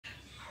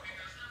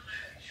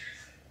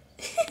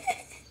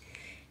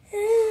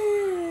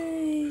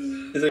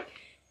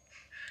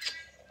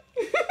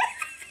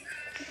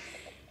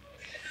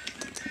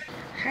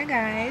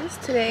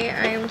Today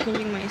I am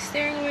changing my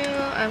steering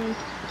wheel. I'm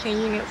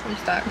changing it from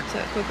stock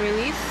to quick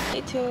release.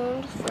 Stay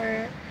tuned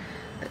for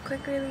the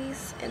quick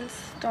release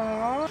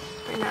install.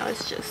 Right now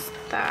it's just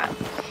that.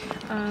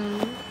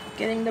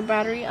 Getting the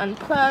battery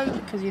unplugged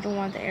because you don't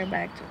want the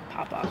airbag to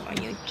pop off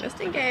on you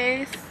just in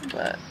case.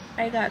 But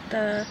I got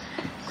the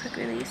quick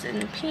release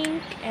in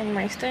pink and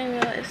my steering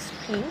wheel is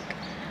pink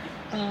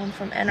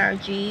from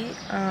NRG.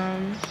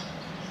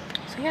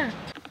 So yeah.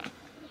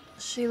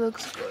 She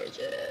looks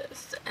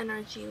gorgeous, the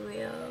NRG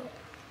wheel.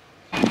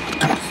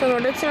 So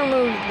in order to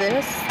remove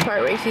this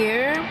part right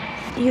here,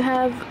 you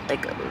have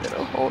like a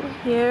little hole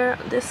here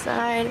on this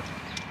side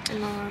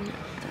and on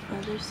the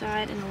other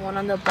side and one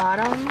on the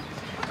bottom.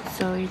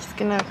 So you're just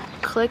gonna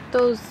click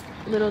those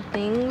little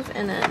things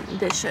and then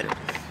this should off.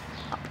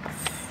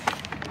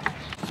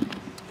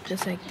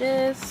 Just like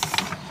this.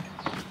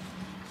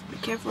 Be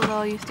careful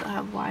though, you still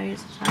have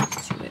wires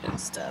attached to it and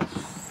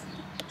stuff.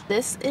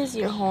 This is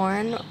your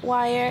horn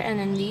wire, and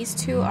then these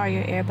two are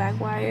your airbag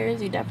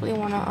wires. You definitely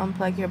want to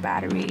unplug your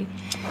battery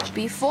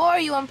before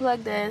you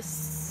unplug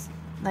this.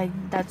 Like,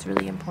 that's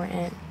really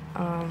important.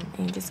 And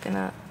you're just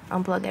gonna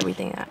unplug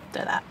everything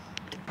after that.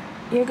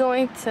 You're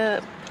going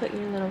to put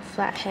your little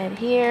flat head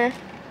here.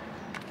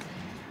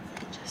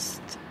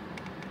 Just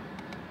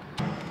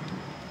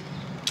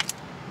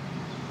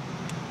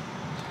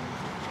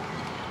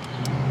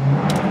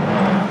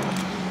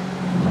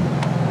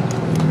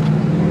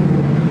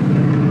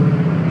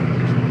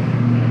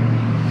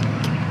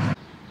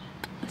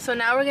so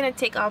now we're gonna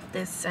take off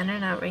this center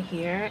nut right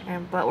here,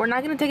 but we're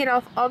not gonna take it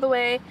off all the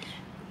way.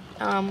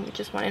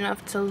 Just want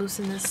enough to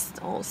loosen this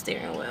whole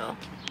steering wheel.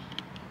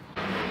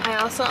 I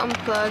also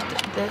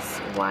unplugged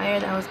this wire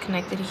that was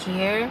connected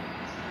here.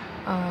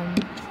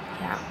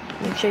 Yeah,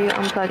 make sure you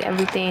unplug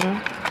everything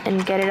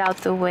and get it out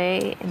the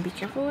way, and be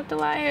careful with the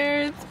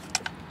wires.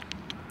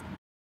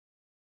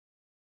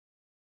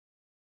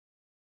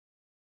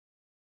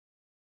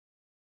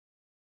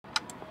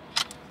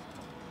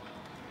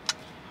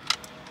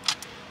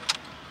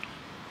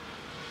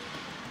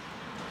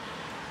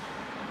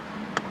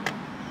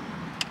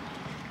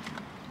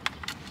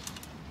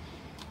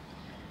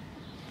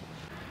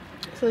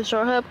 So the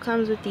short hub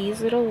comes with these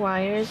little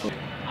wires.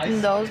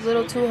 In those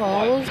little two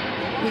holes,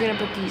 you're gonna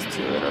put these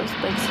two little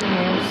spikes in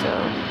here. So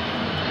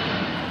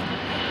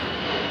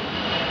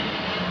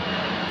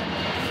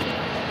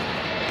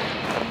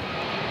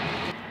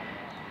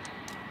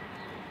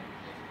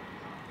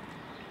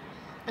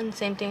and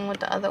same thing with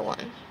the other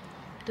one.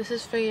 This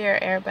is for your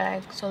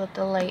airbag so that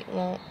the light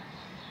won't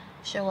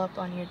show up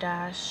on your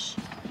dash.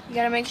 You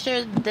gotta make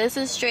sure this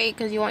is straight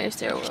because you want your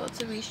steering wheel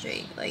to be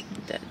straight, like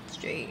dead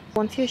straight.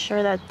 Once you're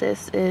sure that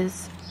this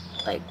is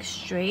like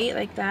straight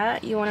like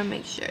that, you want to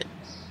make sure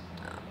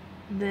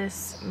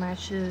this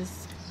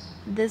matches.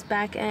 This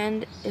back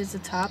end is the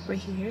top right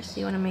here, so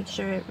you want to make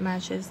sure it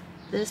matches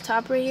this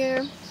top right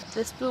here.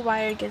 This blue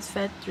wire gets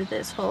fed through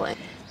this hole.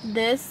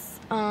 This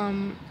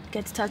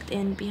gets tucked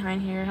in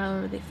behind here,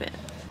 however they fit.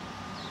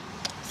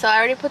 So I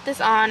already put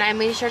this on. I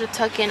made sure to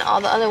tuck in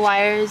all the other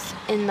wires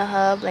in the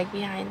hub, like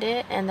behind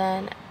it, and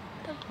then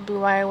the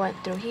blue wire went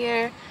through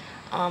here.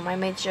 I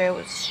made sure it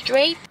was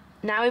straight.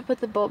 Now we put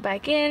the bolt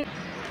back in.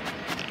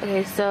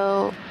 Okay,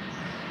 so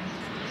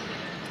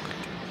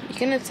you're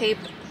gonna tape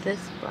this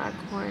black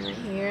horn right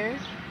here.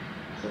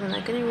 We're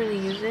not gonna really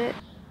use it.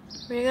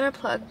 We're gonna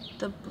plug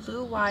the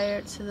blue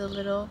wire to the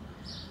little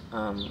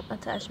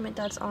attachment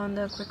that's on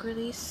the quick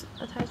release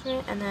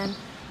attachment, and then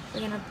we're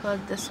gonna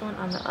plug this one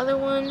on the other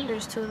one.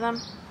 There's two of them,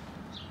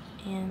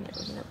 and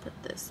we're gonna put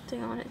this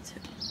thing on it too.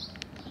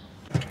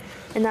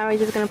 And now we're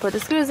just gonna put the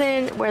screws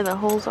in where the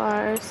holes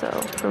are. So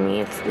for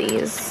me, it's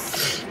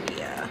these.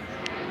 Yeah.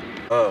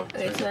 Oh.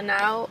 Okay.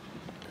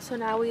 So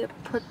now we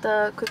put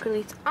the quick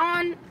release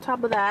on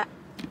top of that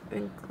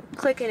and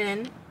click it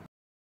in.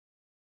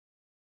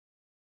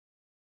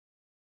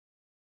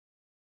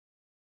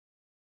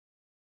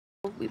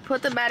 We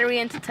put the battery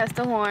in to test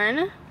the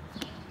horn.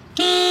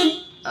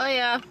 Oh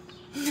yeah.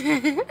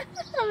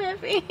 I'm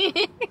happy.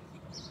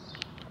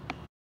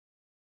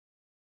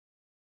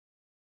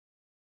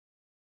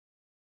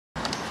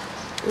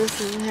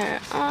 This is her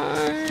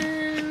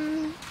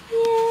arm.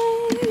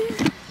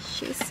 Yay!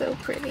 She's so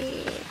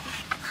pretty.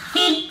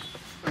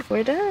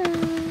 We're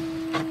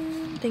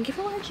done. Thank you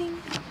for watching.